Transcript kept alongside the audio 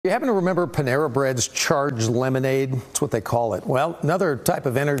You happen to remember Panera Bread's Charged Lemonade? That's what they call it. Well, another type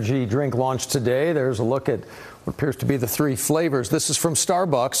of energy drink launched today. There's a look at what appears to be the three flavors. This is from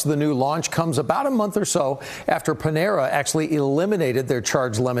Starbucks. The new launch comes about a month or so after Panera actually eliminated their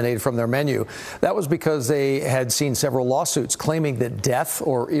Charged Lemonade from their menu. That was because they had seen several lawsuits claiming that death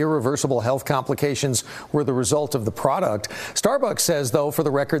or irreversible health complications were the result of the product. Starbucks says, though, for the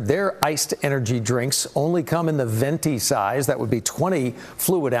record, their iced energy drinks only come in the venti size. That would be 20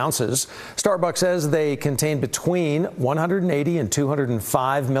 fluid ounces. Starbucks says they contain between 180 and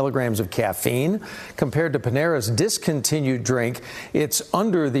 205 milligrams of caffeine. Compared to Panera's discontinued drink, it's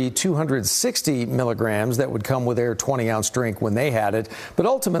under the 260 milligrams that would come with their 20-ounce drink when they had it. But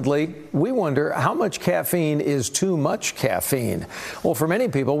ultimately, we wonder how much caffeine is too much caffeine. Well, for many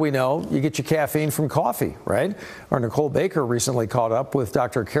people, we know you get your caffeine from coffee, right? Our Nicole Baker recently caught up with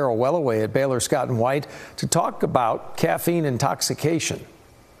Dr. Carol Wellaway at Baylor Scott & White to talk about caffeine intoxication.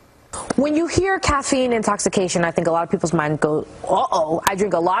 When you hear caffeine intoxication, I think a lot of people's mind go, uh-oh, I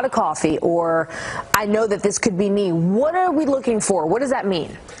drink a lot of coffee, or I know that this could be me. What are we looking for? What does that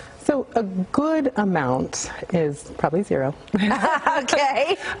mean? So a good amount is probably 0.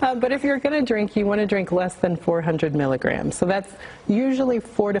 Okay. But if you're going to drink, you want to drink less than 400 milligrams. So that's usually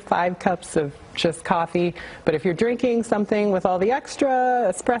 4 to 5 cups of just coffee. But if you're drinking something with all the extra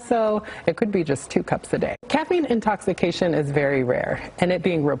espresso, it could be just 2 cups a day. Caffeine intoxication is very rare, and it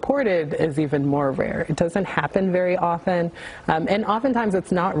being reported is even more rare. It doesn't happen very often, and oftentimes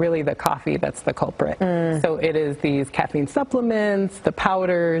it's not really the coffee that's the culprit. So it is these caffeine supplements, the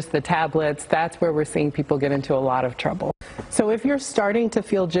powders, the tablets. That's where we're seeing people get into a lot of trouble. So if you're starting to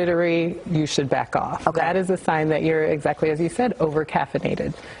feel jittery, you should back off. Okay. That is a sign that you're, exactly as you said,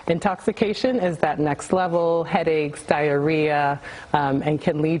 over-caffeinated. Intoxication is that next level, headaches, diarrhea, and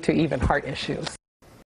can lead to even heart issues.